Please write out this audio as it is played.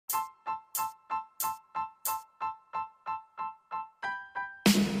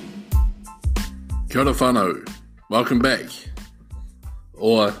Kia ora whanau. Welcome back.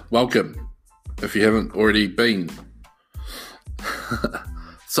 Or welcome, if you haven't already been.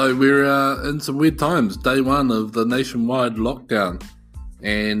 So we're in some weird times, day one of the nationwide lockdown.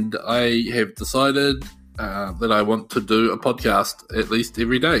 And I have decided that I want to do a podcast at least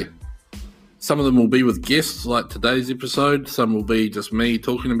every day. Some of them will be with guests, like today's episode. Some will be just me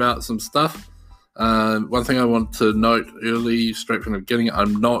talking about some stuff. One thing I want to note early, straight from the beginning,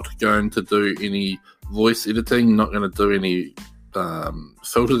 I'm not going to do any voice editing, not going to do any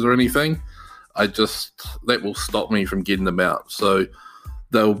filters or anything. That will stop me from getting them out. So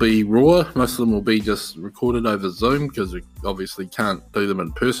they'll be raw. Most of them will be just recorded over Zoom because we obviously can't do them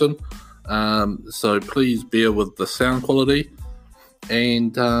in person. So please bear with the sound quality,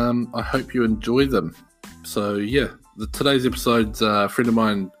 and I hope you enjoy them. So yeah, today's episode's a friend of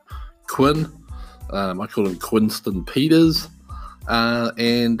mine, Quinn. I call him Quinston Peters,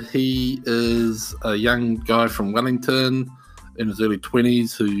 and he is a young guy from Wellington in his early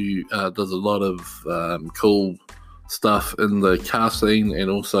 20s who does a lot of cool stuff in the car scene,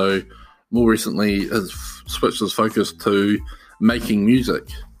 and also more recently has switched his focus to making music.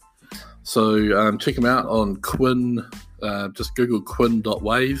 So check him out on Quinn, just Google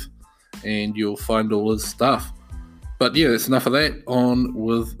Quinn.Wav and you'll find all his stuff. But yeah, that's enough of that. On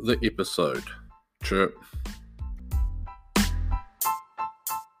with the episode. Sure.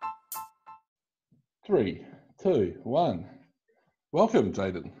 3, 2, 1. Welcome,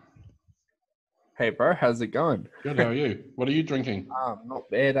 Jaden. Hey bro, how's it going? Good, how are you? What are you drinking? Not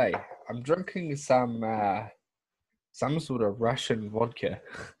bad, eh? I'm drinking some sort of Russian vodka.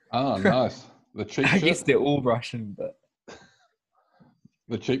 Oh, nice. The cheap I shit? guess they're all Russian, but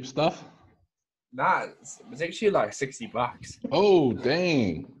The cheap stuff? nah, it's actually like $60. Oh,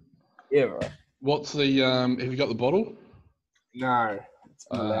 dang. Yeah, bro. What's the, have you got the bottle? No, it's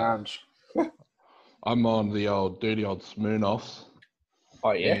in the lounge. I'm on the dirty old Smirnoffs.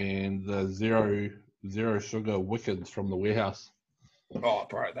 Oh yeah? And the zero sugar Wickeds from the warehouse. Oh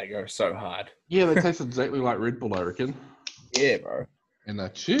bro, they go so hard. Yeah, they taste exactly like Red Bull, I reckon. Yeah, bro. And they're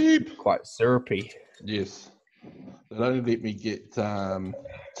cheap. Quite syrupy. Yes. They only let me get 2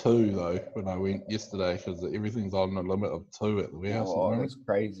 though when I went yesterday because everything's on a limit of 2 at the warehouse. Oh, that's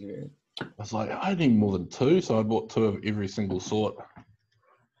crazy, man. I was like, I need more than 2, so I bought 2 of every single sort.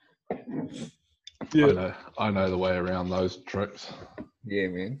 Yeah. I know the way around those tricks. Yeah,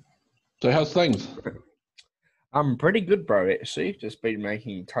 man. So how's things? I'm pretty good, bro, actually. Just been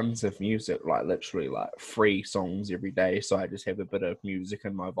making tons of music, like literally like 3 songs every day. So I just have a bit of music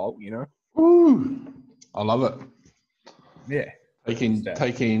in my vault, you know? Woo! I love it. Yeah.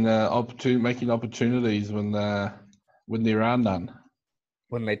 Making opportunities when there are none.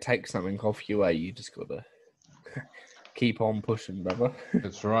 When they take something off you, you just gotta keep on pushing, brother.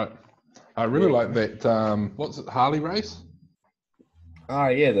 That's right. I really like that. What's it? Harley race? Oh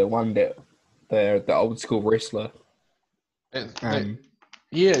yeah, the one that the old school wrestler. Yeah.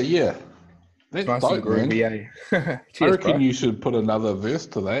 That's nice dope, and groovy, man. eh? Cheers, I reckon bro. you should put another verse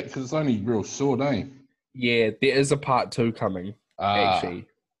to that because it's only real short, eh? Yeah, there is a part 2 coming. Actually,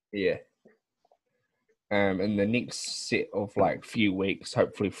 yeah. In the next set of like few weeks,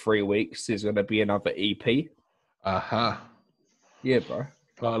 hopefully 3 weeks, there's gonna be another EP. Yeah, bro.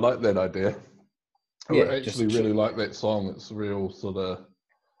 I like that idea. Yeah, I actually really like that song. It's real sort of,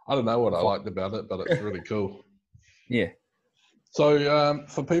 I don't know what I liked about it, but it's really cool. Yeah. So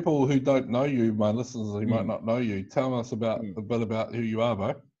for people who don't know you, my listeners who might not know you, tell us a bit about who you are,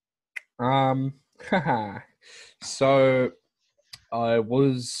 bro. So I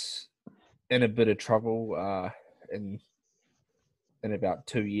was in a bit of trouble in about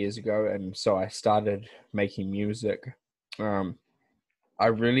 2 years ago, and so I started making music. I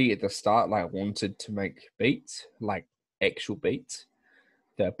really at the start wanted to make beats, like actual beats,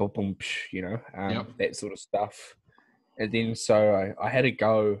 the boom boom, you know, that sort of stuff. And then so I had a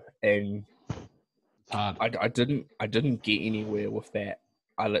go, and it's hard. I didn't get anywhere with that.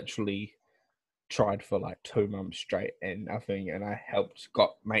 I literally tried for like 2 months straight and nothing, and I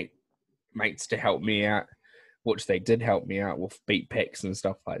got mates to help me out, which they did help me out with beat packs and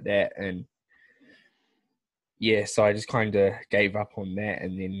stuff like that. And yeah, so I just kind of gave up on that.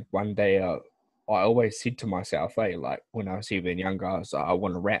 And then one day I always said to myself, hey, like when I was even younger, I was like, I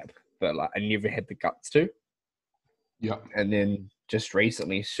want to rap, but like I never had the guts to. Yeah. And then just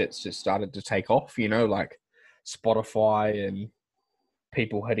recently shit's just started to take off, you know, like Spotify and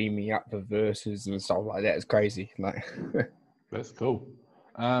people hitting me up for verses and stuff like that. It's crazy. Like That's cool.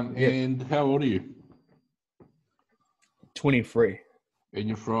 And how old are you? 23. And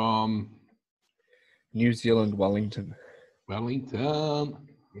you're from? New Zealand, Wellington. Wellington.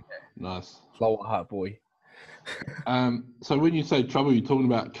 Nice. Flower heart boy. So when you say trouble, you're talking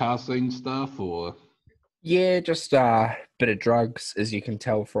about car scene stuff, or? Yeah, just a bit of drugs, as you can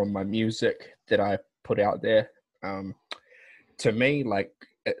tell from my music that I put out there. To me, like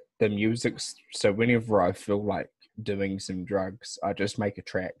the music's so whenever I feel like doing some drugs, I just make a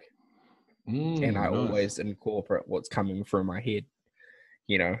track, and I Nice. always incorporate what's coming through my head.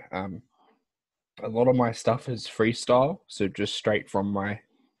 A lot of my stuff is freestyle, so just straight from my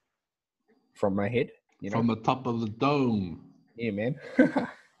head. From the top of the dome. Yeah, man.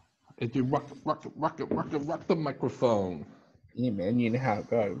 As you rock the microphone. Yeah, man. You know how it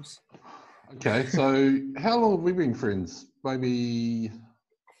goes. Okay, so how long have we been friends? Maybe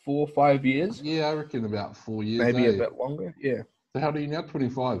 4 or 5 years. Yeah, I reckon about 4 years. Maybe a bit longer. Yeah. So how old are you now?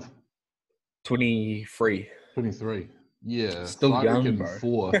 25? 23. 23. Yeah. Still so young,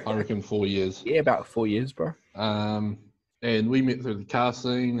 bro. I reckon 4 years. Yeah, about 4 years, bro. And we met through the car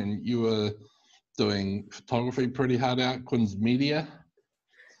scene, and you were doing photography pretty hard out, Quinn's Media.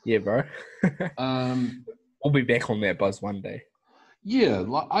 Yeah, bro. We'll be back on that buzz one day. Yeah,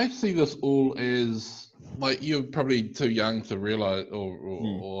 like I see this all as like you're probably too young to realize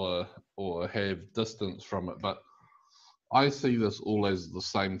or have distance from it, but I see this all as the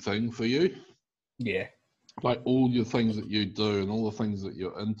same thing for you. Yeah. Like all your things that you do and all the things that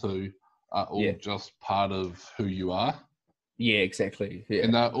you're into are all just part of who you are. Yeah, exactly. Yeah.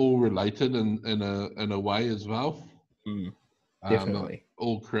 And they're all related in a way as well. Definitely.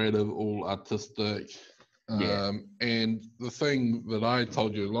 All creative, all artistic. And the thing that I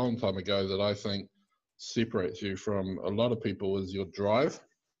told you a long time ago that I think separates you from a lot of people is your drive.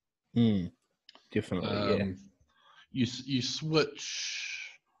 Definitely, You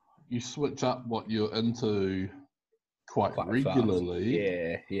switch up what you're into quite regularly.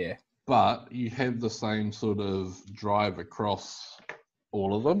 Fast. Yeah. But you have the same sort of drive across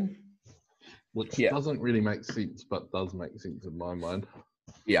all of them, which doesn't really make sense, but does make sense in my mind.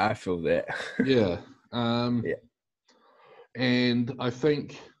 Yeah, I feel that. Yeah. And I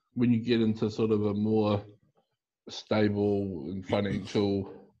think when you get into sort of a more stable and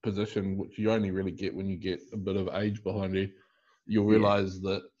financial position, which you only really get when you get a bit of age behind you, you'll realize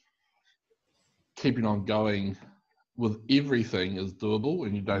that keeping on going with everything is doable,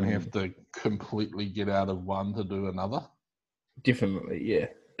 and you don't have to completely get out of one to do another. Definitely, yeah.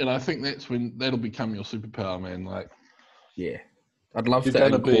 And I think that's when that'll become your superpower, man. Like, I'd love to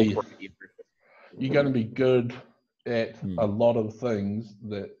incorporate everything. You're going to be good at a lot of things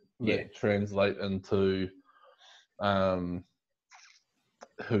that translate into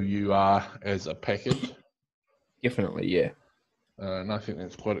who you are as a package. Definitely, yeah. And I think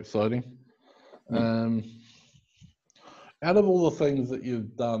that's quite exciting. Out of all the things that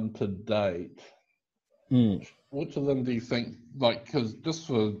you've done to date, which of them do you think, like, because just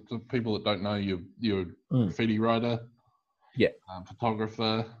for the people that don't know, you're a graffiti writer,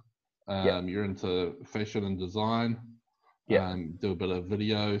 photographer, you're into fashion and design, do a bit of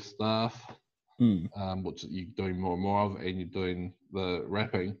video stuff, which you're doing more and more of, and you're doing the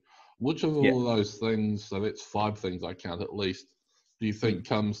rapping. Which of all of those things, so that's 5 things I count at least, do you think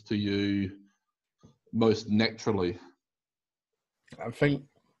comes to you most naturally? I think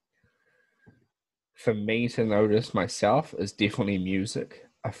for me to notice myself is definitely music,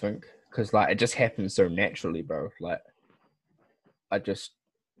 I think. Because, like, it just happens so naturally, bro. Like, I just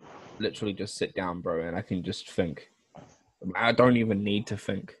literally just sit down, bro, and I can just think. I don't even need to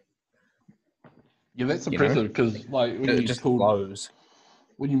think. Yeah, that's impressive because, like, when it just flows.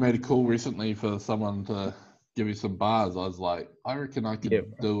 When you made a call recently for someone to give you some bars, I was like, I reckon I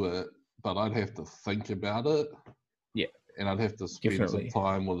could do it, but I'd have to think about it. Yeah. And I'd have to spend some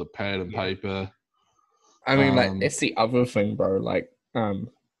time with a pad and paper. I mean, like, that's the other thing, bro. Like, going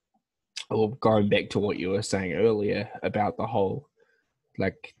back to what you were saying earlier about the whole,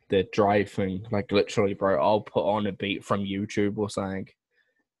 like, the drive thing. Like, literally, bro, I'll put on a beat from YouTube or something,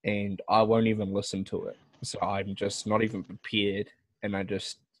 and I won't even listen to it. So I'm just not even prepared, and I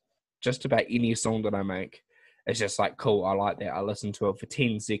just about any song that I make, it's just like, cool, I like that. I listen to it for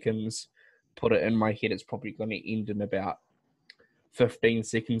 10 seconds, put it in my head. It's probably going to end in about 15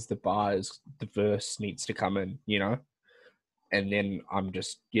 seconds. The verse needs to come in, you know? And then I'm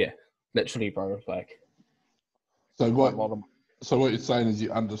just, literally, bro, like. So what you're saying is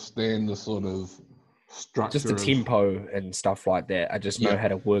you understand the sort of structure, just the tempo and stuff like that. I just know how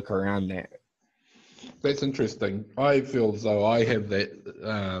to work around that. That's interesting. I feel as though I have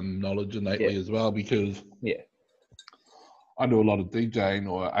that knowledge innately as well, because I do a lot of DJing,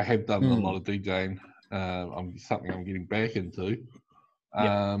 or I have done a lot of DJing. Something I'm getting back into.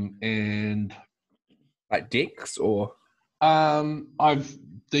 And like decks, or I've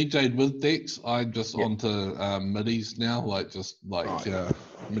DJ'd with decks. I'm just Yeah. onto MIDIs now,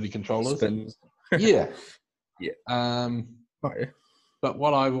 MIDI controllers. Spins. Yeah. Yeah. But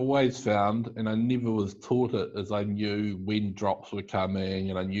what I've always found, and I never was taught it, is I knew when drops were coming,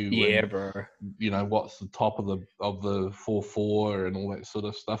 and I knew when, bro. what's the top of the 4/4 and all that sort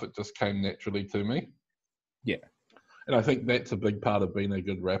of stuff. It just came naturally to me. Yeah. And I think that's a big part of being a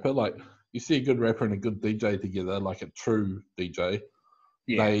good rapper. Like, you see a good rapper and a good DJ together, like a true DJ.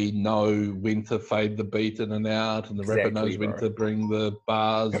 Yeah. They know when to fade the beat in and out, and the rapper knows when to bring the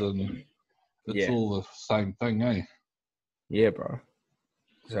bars, and it's all the same thing, eh? Yeah, bro.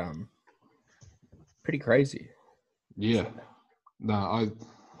 It's pretty crazy. Yeah. No,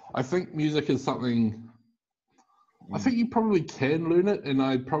 I think music is something. I think you probably can learn it, and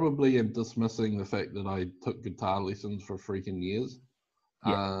I probably am dismissing the fact that I took guitar lessons for freaking years.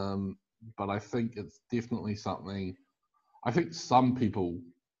 Yeah. But I think it's definitely something. I think some people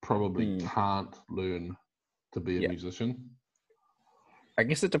probably can't learn to be a musician. I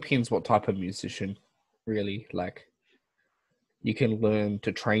guess it depends what type of musician, really. Like, you can learn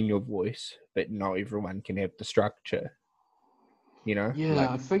to train your voice, but not everyone can have the structure. Yeah, like,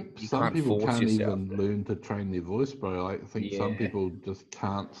 I think you some can't people force can't yourself. even learn to train their voice, bro. I think some people just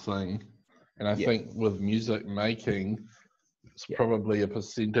can't sing. And I think with music making, it's probably a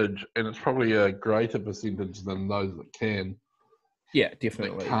percentage, and it's probably a greater percentage than those that can. Yeah,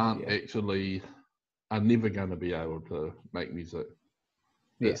 definitely. That can't actually, are never going to be able to make music.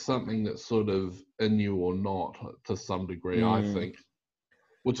 It's something that's sort of in you or not to some degree, I think.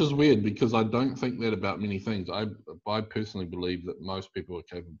 Which is weird, because I don't think that about many things. I personally believe that most people are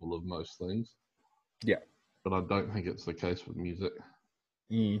capable of most things. Yeah. But I don't think it's the case with music.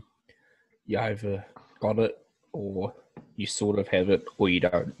 You either got it, or you sort of have it, or you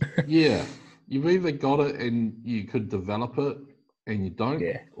don't. Yeah. You've either got it and you could develop it, and you don't,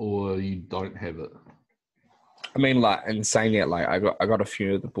 or you don't have it. I mean, like, in saying that, like, I got a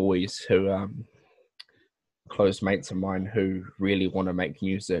few of the boys who close mates of mine who really want to make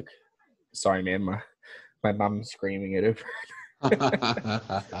music. Sorry, man, my mum's screaming at her.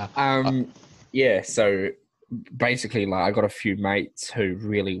 Yeah, so basically, like, I got a few mates who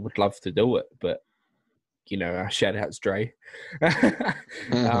really would love to do it, but shout out Dre.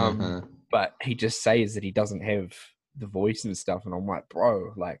 But he just says that he doesn't have the voice and stuff, and I'm like,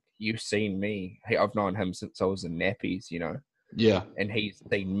 bro, like, you've seen me. Hey, I've known him since I was in nappies, Yeah. and he's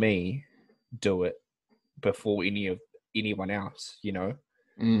seen me do it before anyone else,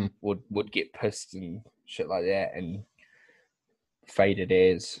 would get pissed and shit like that, and faded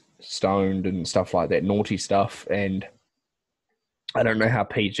as stoned and stuff like that, naughty stuff. And I don't know how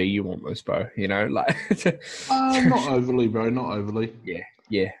PG you want this, bro. Like, not overly, bro. Not overly.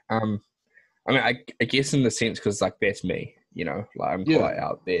 Yeah. I mean, I guess in the sense, because, like, that's me. Like, I'm quite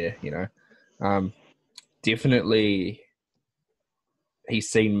out there. Definitely, he's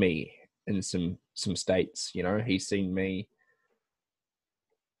seen me in some states. He's seen me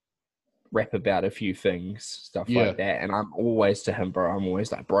rap about a few things, stuff like that, and I'm always to him, bro. I'm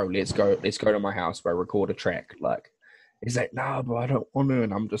always like, bro, let's go to my house, bro, record a track. Like, he's like, nah, bro, I don't want to,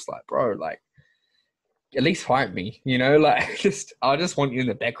 and I'm just like, bro, like, at least hype me, like, I just want you in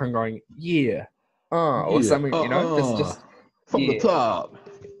the background going, or something, just from the top,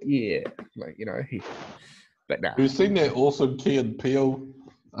 like, but nah. You've seen that awesome Key and Peele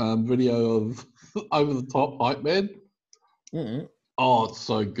video of Over the Top Hype Man? Mm-hmm. Oh, it's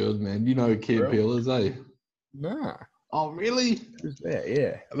so good, man. You know who Key and Peele is, eh? Nah. Oh, really? Who's that?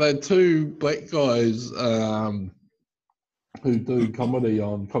 Yeah. They're two black guys who do comedy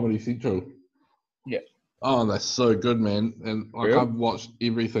on Comedy Central. Yeah. Oh, that's so good, man. And like, I've watched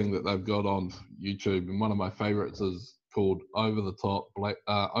everything that they've got on YouTube, and one of my favorites is called Over the Top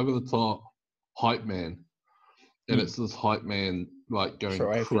Hype Man. And it's this hype man, like, going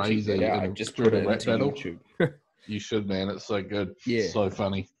crazy in a rap battle. YouTube. You should, man. It's so good. Yeah. So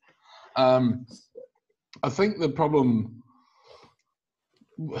funny. I think the problem,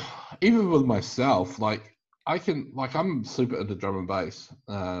 even with myself, like, I'm super into drum and bass.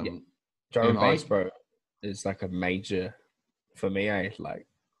 Drum and bass, bro, is like a major for me, like,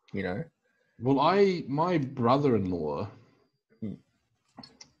 Well, my brother-in-law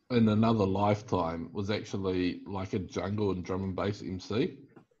in another lifetime was actually like a jungle and drum and bass MC.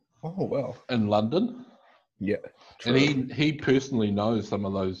 Oh, well. In London. Yeah. True. And he personally knows some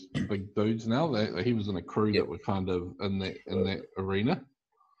of those big dudes now. He was in a crew that were kind of in that arena.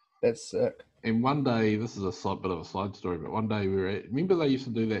 That's sick. And one day, this is a bit of a side story, but one day remember they used to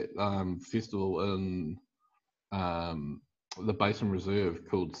do that festival in the Basin Reserve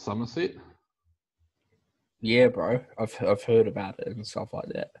called Somerset? Yeah, bro. I've heard about it and stuff like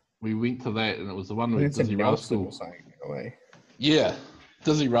that. We went to that, and it was the one I think with it's in Dizzy Nelson or Rascal. something, in a way. Yeah,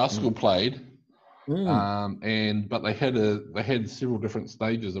 Dizzy Rascal Mm. played, Mm. but they had several different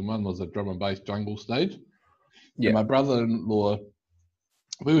stages, and one was a drum and bass jungle stage. And Yeah. my brother-in-law,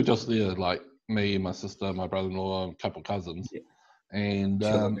 we were just there, like me and my sister, my brother-in-law, and a couple of cousins, Yeah. and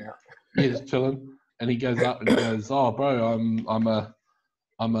Chilling out. yeah, just chilling. And he goes up and he goes, "Oh, bro, I'm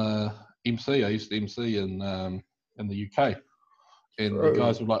a MC. I used to MC in the UK." And the Bro.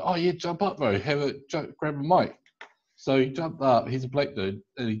 guys were like, "Oh yeah, jump up, bro. Grab a mic." So he jumped up. He's a black dude,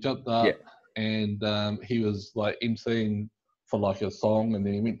 and he jumped Yeah. up, and he was like emceeing for like a song, and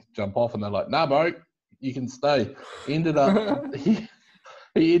then he went to jump off, and they're like, "Nah, bro, you can stay." He ended up he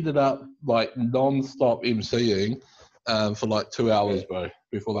ended up like non-stop emceeing for like 2 hours, bro,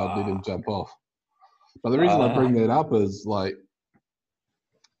 before they'd let him jump off. But the reason I bring that up is like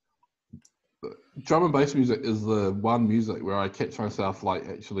drum and bass music is the one music where I catch myself like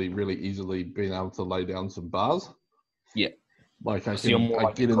actually really easily being able to lay down some bars. Yeah. Like I So you're more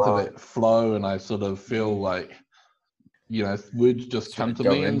like get a into grind. that flow, and I sort of feel like, words just Sort come of to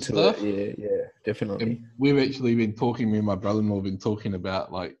go me and into it. stuff. Yeah, definitely. And we've actually been talking, me and my brother-in-law have been talking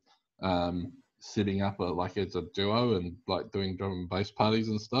about like setting up as a duo and like doing drum and bass parties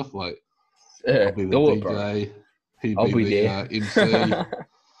and stuff. Like I'll be the Do it, bro. DJ, he'd I'll be be the there. MC,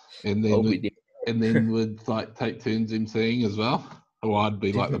 and I'll be then there. we'd like take turns emceeing as well, or I'd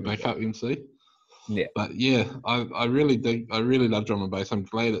be like the Definitely, bro. backup MC. Yeah. But yeah, I really love drum and bass. I'm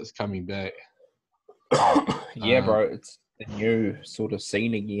glad it's coming back. Yeah, bro. It's the new sort of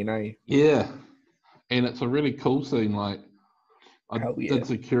scene again, eh? Yeah, and it's a really cool scene. Like I Hell yeah. did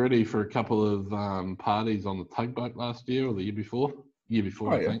security for a couple of parties on the tugboat last year or the year before. Oh,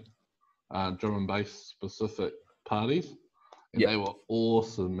 I yeah. think. Drum and bass specific parties, and Yeah. they were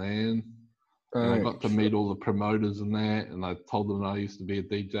awesome, man. And I got to meet all the promoters and that, and I told them I used to be a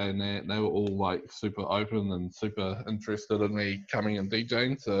DJ and that, and they were all like super open and super interested in me coming and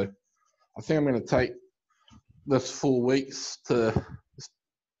DJing. So I think I'm going to take this 4 weeks to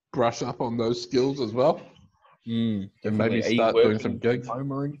brush up on those skills as well, and maybe Definitely. Are you start doing some working gigs. from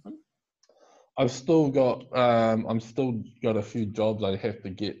home or anything? I'm still got a few jobs I have to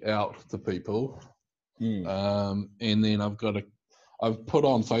get out to people, and then I've put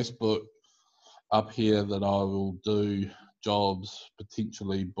on Facebook up here that I will do jobs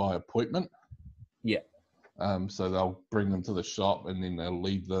potentially by appointment. Yeah. So they'll bring them to the shop, and then they'll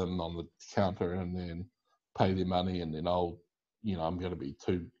leave them on the counter, and then pay their money, and then I'm going to be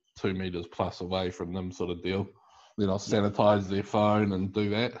two meters plus away from them, sort of deal. Then I'll sanitize their phone and do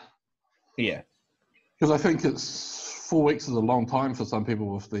that. Yeah. Because I think 4 weeks is a long time for some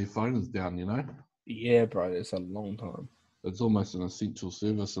people if their phone is down, Yeah, bro. It's a long time. It's almost an essential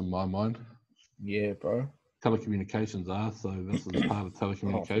service in my mind. Yeah, bro. Telecommunications are, so this is part of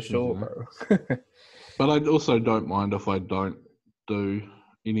telecommunications. Oh, for sure, bro. But I also don't mind if I don't do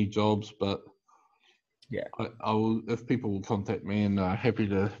any jobs, but yeah. I will, if people will contact me and are happy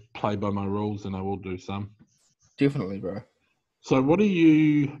to play by my rules, then I will do some. Definitely, bro. So what do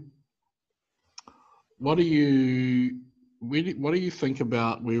you think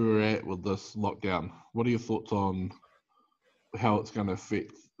about where we're at with this lockdown? What are your thoughts on how it's going to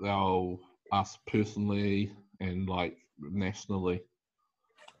affect us personally and like nationally?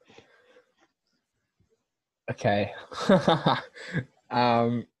 Okay.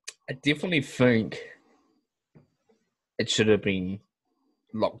 I definitely think it should have been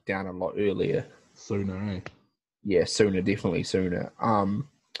locked down a lot earlier. Sooner, eh? Yeah, sooner, definitely sooner.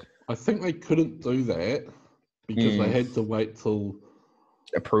 I think they couldn't do that because they had to wait till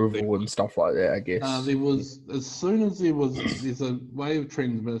approval and stuff like that, I guess. There was, as soon as there's a way of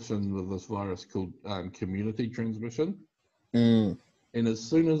transmission with this virus called community transmission. And as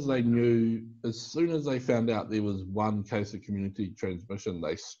soon as they found out there was one case of community transmission,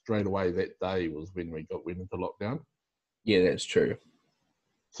 they straight away that day was when we went into lockdown. Yeah, that's true.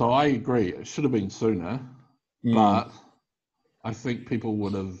 So I agree, it should have been sooner, but I think people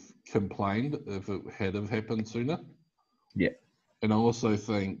would have complained if it had have happened sooner. Yeah. And I also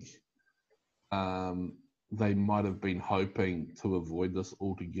think they might have been hoping to avoid this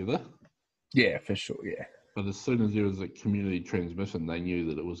altogether. Yeah, for sure, yeah. But as soon as there was a community transmission, they knew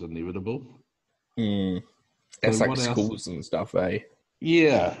that it was inevitable. That's so like schools and stuff, eh?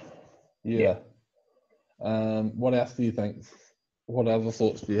 Yeah. What else do you think? What other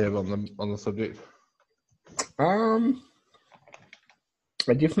thoughts do you have on the subject? I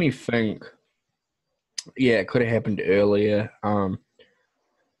definitely think, it could have happened earlier. I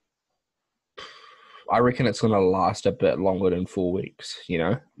reckon it's going to last a bit longer than 4 weeks,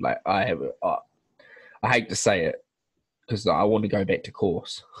 Like, I hate to say it because I want to go back to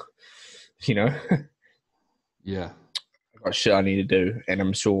course. You know, Yeah. I've got shit I need to do, and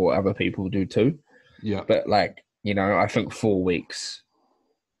I'm sure other people do too. Yeah. But like, you know, I think 4 weeks.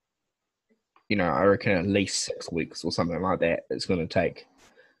 You know, I reckon at least 6 weeks or something like that. It's going to take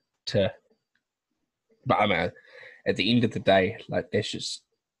to. But I mean, at the end of the day, like that's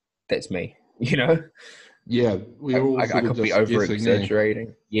me. You know, Yeah. We're all I sort of could be just over guessing, eh?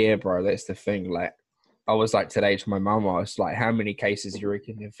 exaggerating. Yeah, bro, that's the thing. Like, I was like today to my mum, I was like, how many cases you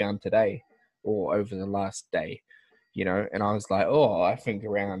reckon you've found today or over the last day? You know, and I was like, oh, I think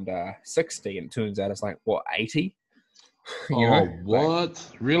around 60. And it turns out it's like, what, 80? You know, Oh, like,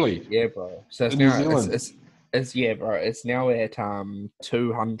 what? Really? yeah, bro. So it's In New now, Zealand? it's yeah, bro. It's now at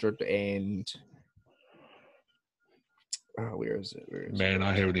 200 and, oh, where is it? Man,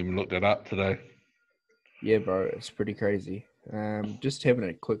 I haven't even looked it up today. Yeah, bro, it's pretty crazy. Just having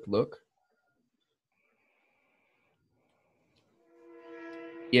a quick look.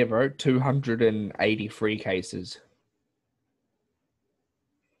 Yeah, bro, 283 cases.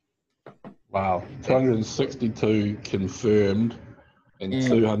 Wow. 262 confirmed and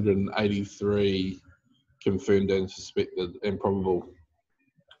 283 confirmed and suspected and probable.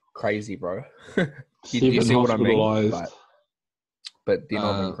 Crazy, bro. You 7 see what I mean? hospitalised. Like, but they're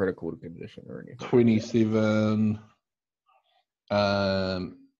not in critical condition or anything. 27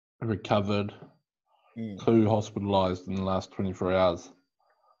 recovered. 2 hospitalised in the last 24 hours.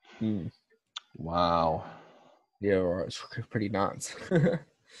 Wow. Yeah, right. It's pretty nuts.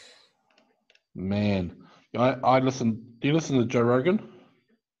 Man. I listen. Do you listen to Joe Rogan?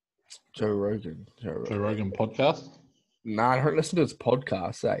 Joe Rogan. Joe Rogan podcast? Nah, I don't listen to his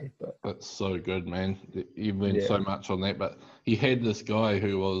podcast, but That's so good, man. You've learned Yeah. so much on that. But he had this guy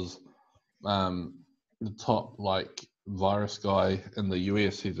who was the top like virus guy in the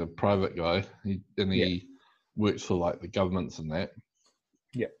US. He's a private guy, he works for like the governments and that.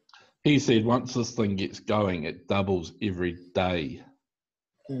 Yeah. He said once this thing gets going, it doubles every day.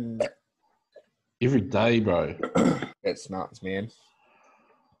 Every day, bro. That's nuts, man.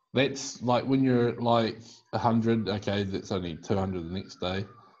 That's like when you're like 100. Okay, that's only 200 the next day.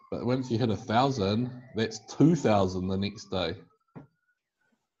 But once you hit 1,000, that's 2,000 the next day.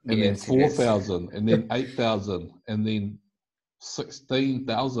 And then 4,000, and then 8,000, and then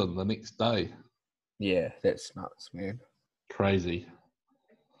 16,000 the next day. Yeah, that's nuts, man. Crazy.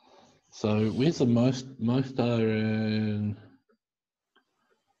 So where's the most are in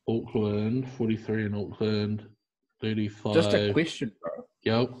Auckland? 43 in Auckland, 35. Just a question, bro.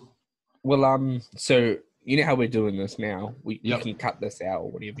 Yep. Well, so you know how we're doing this now. You Yep. can cut this out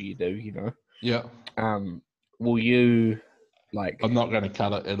or whatever you do, you know. Yeah. Will you like? I'm not going to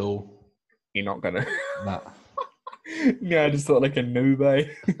cut it at all. You're not gonna. Nah. No, I just thought like a noob,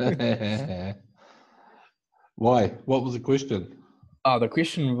 eh? Why? What was the question? Oh, the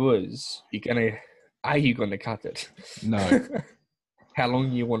question was, are you gonna cut it? No. How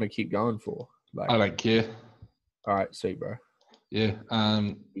long do you want to keep going for? Like, I don't care. All right, sweet, bro. Yeah.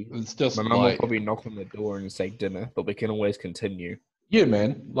 It's just my mum will probably knock on the door and say dinner, but we can always continue. Yeah,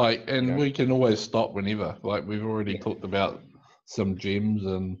 man. Like, and You know? we can always stop whenever. Like, we've already talked about some gems,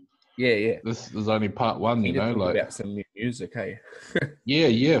 and yeah. this is only part one. You know, like about some new music, hey.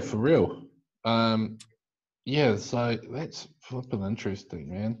 yeah, for real. Yeah. So that's flipping interesting,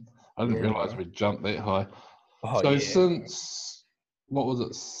 man. I didn't realize we'd jumped that high. Oh, so yeah. since what was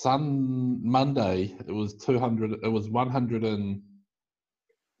it? Monday, it was 200. It was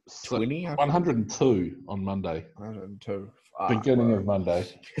 120. 102 on Monday. 102. Beginning of Monday.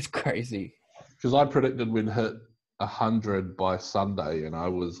 It's crazy. Because I predicted we'd hit 100 by Sunday, and I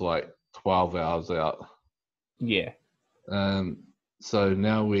was like 12 hours out. Yeah. So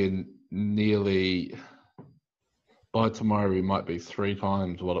now we're nearly. By tomorrow, we might be 3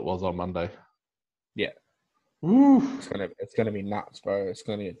 times what it was on Monday. Yeah. Woo. It's gonna be nuts, bro. It's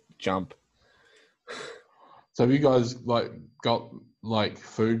gonna jump. So have you guys like got like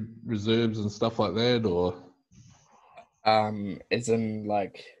food reserves and stuff like that, or as in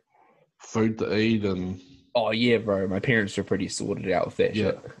like food to eat and? Oh yeah, bro. My parents are pretty sorted out with that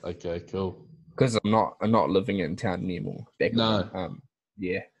shit. Okay, cool. Because I'm not living in town anymore.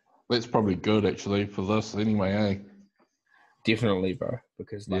 Yeah. That's probably good actually for this anyway, eh? Definitely, bro.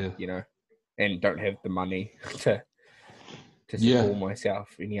 Because you know, and don't have the money to support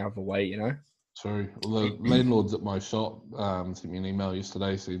myself any other way, you know. True. Well, the landlords at my shop sent me an email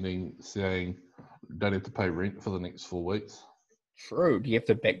yesterday saying don't have to pay rent for the next 4 weeks. True. Do you have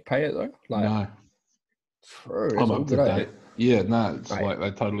to back pay it though? No. True. I'm up to date. Yeah, no, it's like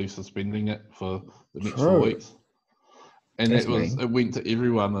they're totally suspending it for the next 4 weeks. And it went to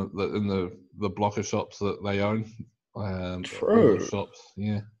everyone in the blocker shops that they own. All True. the shops,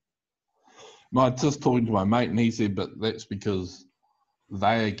 yeah. I was just talking to my mate, and he said, but that's because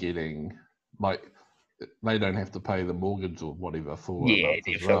they are getting, like, they don't have to pay the mortgage or whatever for a month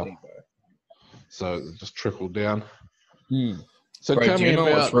as well. Definitely, bro. So it just trickled down. So Bro, tell do me you know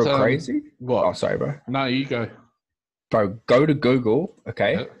about what's real crazy? What? Oh, sorry, bro. No, you go. Bro, go to Google,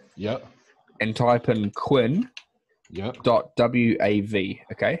 okay? Yep. And type in Quinn.Wav,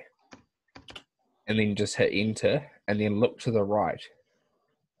 okay? And then just hit enter, and then look to the right.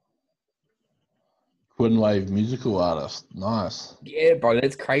 Quinn.Wav musical artist. Nice. Yeah, bro,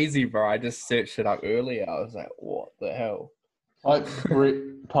 that's crazy, bro. I just searched it up earlier. I was like, what the hell? Type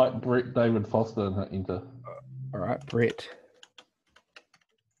Brett David Foster and hit enter. All right, Brett.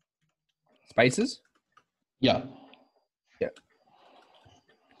 Spaces? Yeah. Yeah.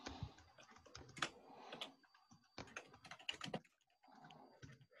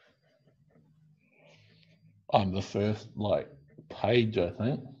 I'm the first, page, I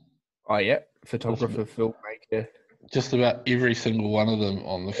think. Oh, yeah. Photographer, filmmaker. Just about every single one of them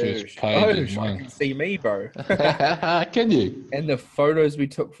on the first page is I mine. can see me, bro. Can you? And the photos we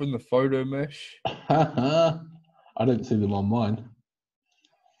took from the photo mesh. I didn't see them on mine.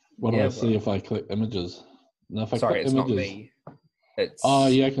 What do I see bro. if I click images? No, if I Sorry, click it's images. not me. It's Oh,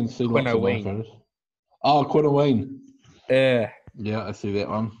 yeah, I can see lots of my Quinn.Wav. photos. Oh, Quinn.Wav. Yeah. Yeah, I see that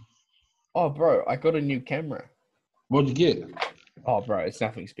one. Oh, bro, I got a new camera. What'd you get? Oh, bro, it's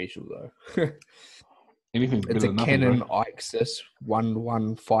nothing special, though. Anything's better It's a than nothing, Canon bro. IXIS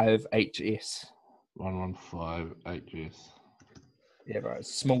 115HS. 115HS. Yeah, bro, it's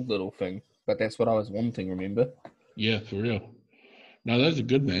a small little thing, but that's what I was wanting, remember? Yeah, for real. No, those are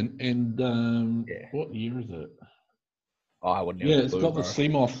good, man. And Yeah. what year is it? Oh, I wouldn't Yeah, have a it's clue, got bro. the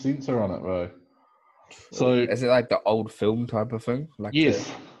CMOS sensor on it, bro. So Is it like the old film type of thing?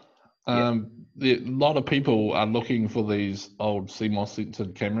 yes, Yeah. a lot of people are looking for these old CMOS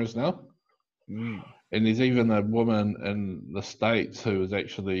sensored cameras now. Mm. And there's even a woman in the States who is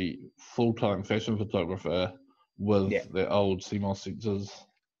actually full-time fashion photographer with the old CMOS sensors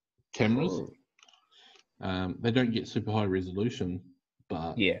cameras. True. They don't get super high resolution,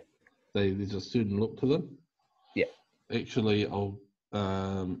 but there's a certain look to them. Yeah. Actually, are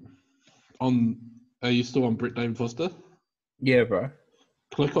you still on Brett David Foster? Yeah, bro.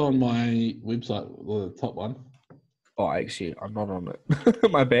 Click on my website, the top one. Oh, actually, I'm not on it.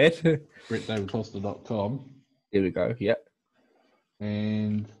 My bad. BrettDavidFoster.com. There we go. Yep.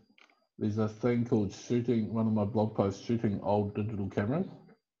 And there's a thing called one of my blog posts, shooting old digital cameras.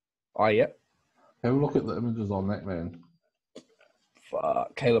 Oh, yep. Have a look at the images on that, man.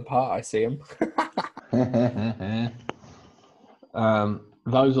 Fuck. Caleb Hart, I see him.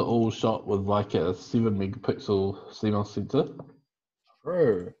 Those are all shot with like a 7 megapixel CMOS sensor.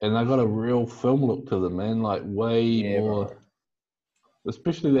 True. And they got a real film look to them, man. Like way more, bro.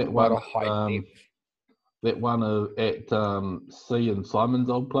 especially that one. High depth. That one at C and Simon's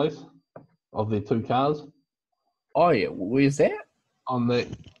old place of their two cars. Oh yeah, where's that? On that.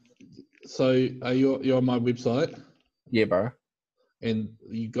 So you're on my website? Yeah, bro. And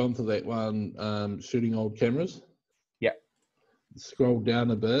you've gone to that one, shooting old cameras? Yeah. Scroll down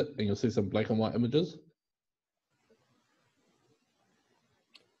a bit and you'll see some black and white images.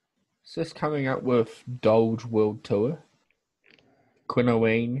 It's just coming up with Dolge World Tour.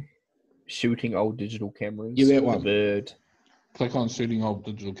 Quinn.Wav, shooting old digital cameras. Yeah, that one. The bird. Click on shooting old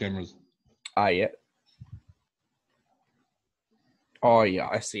digital cameras. Ah, yeah. Oh, yeah,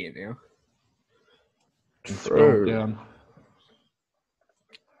 I see it now. And scroll down.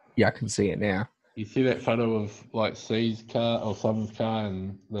 Yeah, I can see it now. You see that photo of like C's car or Simon's car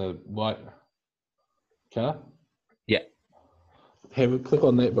and the white car? Yeah. Have a click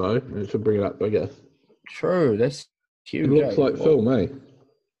on that, bro, and it should bring it up bigger. True, that's huge. It looks like film, eh?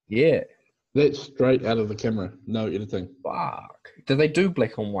 Yeah. That's straight out of the camera, no editing. Fuck. Do they do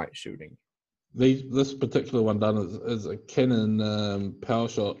black and white shooting? This particular one done is a Canon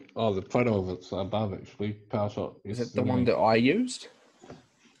PowerShot. Oh, the photo of it's above actually. PowerShot. Is it the one that I used?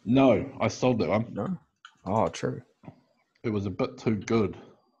 No, I sold that one. No. Oh, true. It was a bit too good.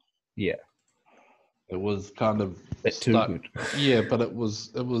 Yeah. It was kind of bit too good. Yeah, but it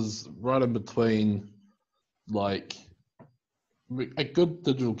was right in between. Like a good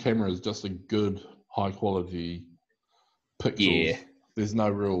digital camera is just a good high quality pixels. Yeah. There's no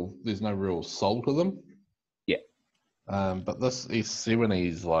real soul to them. Yeah. But this S70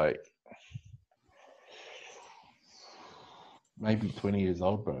 is like maybe 20 years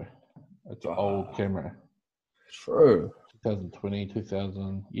old, bro. It's an old camera. True. 2020,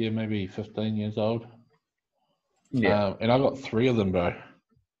 2000, yeah, maybe 15 years old. Yeah. And I got 3 of them, bro.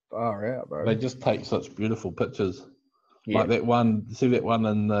 Far out, bro. They just take such beautiful pictures. Yeah. Like that one, see that one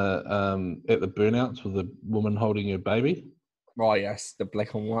in the at the burnouts with the woman holding her baby? Oh, yes, the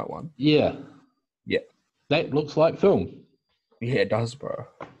black and white one. Yeah. Yeah. That looks like film. Yeah, it does, bro.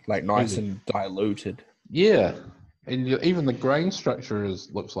 Like nice Crazy. and diluted. Yeah. And even the grain structure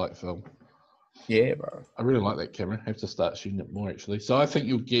looks like film. Yeah, bro. I really like that camera. I have to start shooting it more, actually. So I think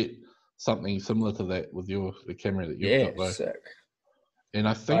you'll get something similar to that with the camera that you've got, though. Sick. And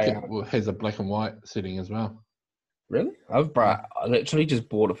I think it has a black and white setting as well. Really? I literally just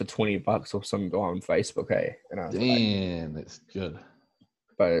bought it for $20 off some guy on Facebook, hey? And I was Damn, that's good.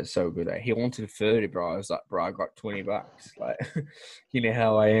 But it's so good. He wanted 30, bro. I was like, bro, I got $20. Like, you know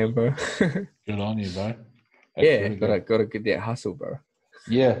how I am, bro. Good on you, bro. That's really gotta get that hustle, bro.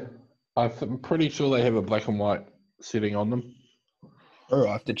 Yeah, I'm pretty sure they have a black and white setting on them. Bro,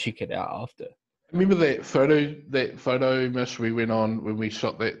 I have to check it out after. Remember that photo mish we went on when we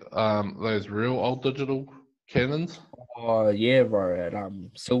shot that those real old digital Canons? Oh yeah, bro. At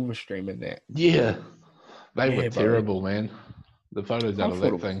Silverstream and that. Yeah, they were terrible, man. The photos out of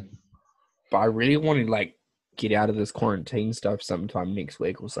that thing. But I really want to get out of this quarantine stuff sometime next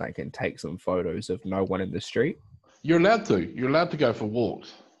week or so I can take some photos of no one in the street. You're allowed to. You're allowed to go for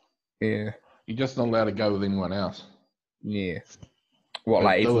walks. Yeah. You're just not allowed to go with anyone else. Yeah. What,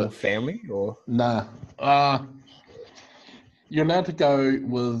 like even with family or? Nah. You're allowed to go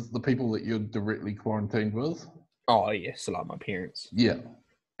with the people that you're directly quarantined with. Oh, yeah. So like my parents. Yeah.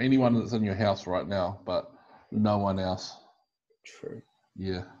 Anyone that's in your house right now, but no one else. True.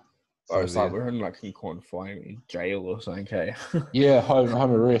 Yeah. So it's like we're in some confinement jail or something, okay? Yeah, home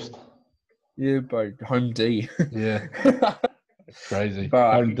arrest. Yeah, bro. Home D. Yeah. It's crazy.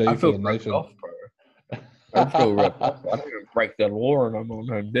 But Home D I feel for the ripped nation. off, bro. I feel ripped off. I didn't break the law and I'm on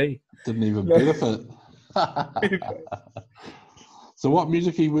Home D. Didn't even benefit. So what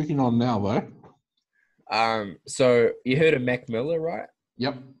music are you working on now, though? So you heard of Mac Miller, right?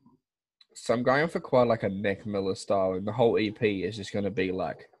 Yep. So I'm going for quite a Mac Miller style, and the whole EP is just going to be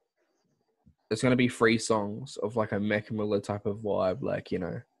it's going to be 3 songs of a Mac Miller type of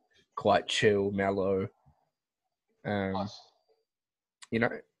vibe, quite chill, mellow. Nice.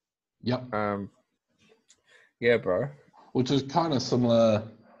 Yep. Yeah, bro. Which is kind of similar.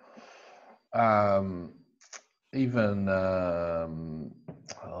 Even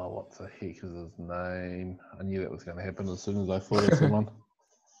what the heck is his name? I knew that was going to happen as soon as I thought of someone.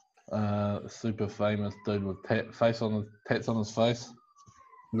 Super famous dude with tats on his face.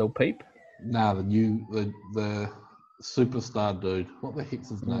 Lil Peep? Nah, the superstar dude. What the heck's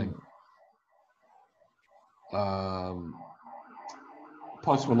his name?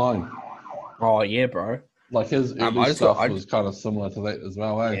 Post Malone. Oh yeah, bro. His early stuff was kind of similar to that as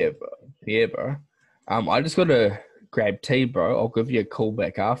well, eh? Yeah, bro. I just gotta grab tea, bro. I'll give you a call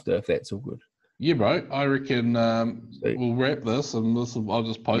back after if that's all good. Yeah, bro. I reckon we'll wrap this, and I'll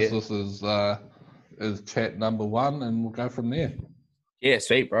just post this as chat number 1, and we'll go from there. Yeah,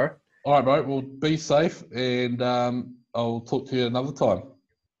 sweet, bro. All right, bro. Well, be safe, and I'll talk to you another time.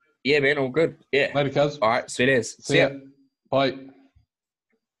 Yeah, man. All good. Yeah. Later, cuz. All right. Sweet as. See ya. Bye.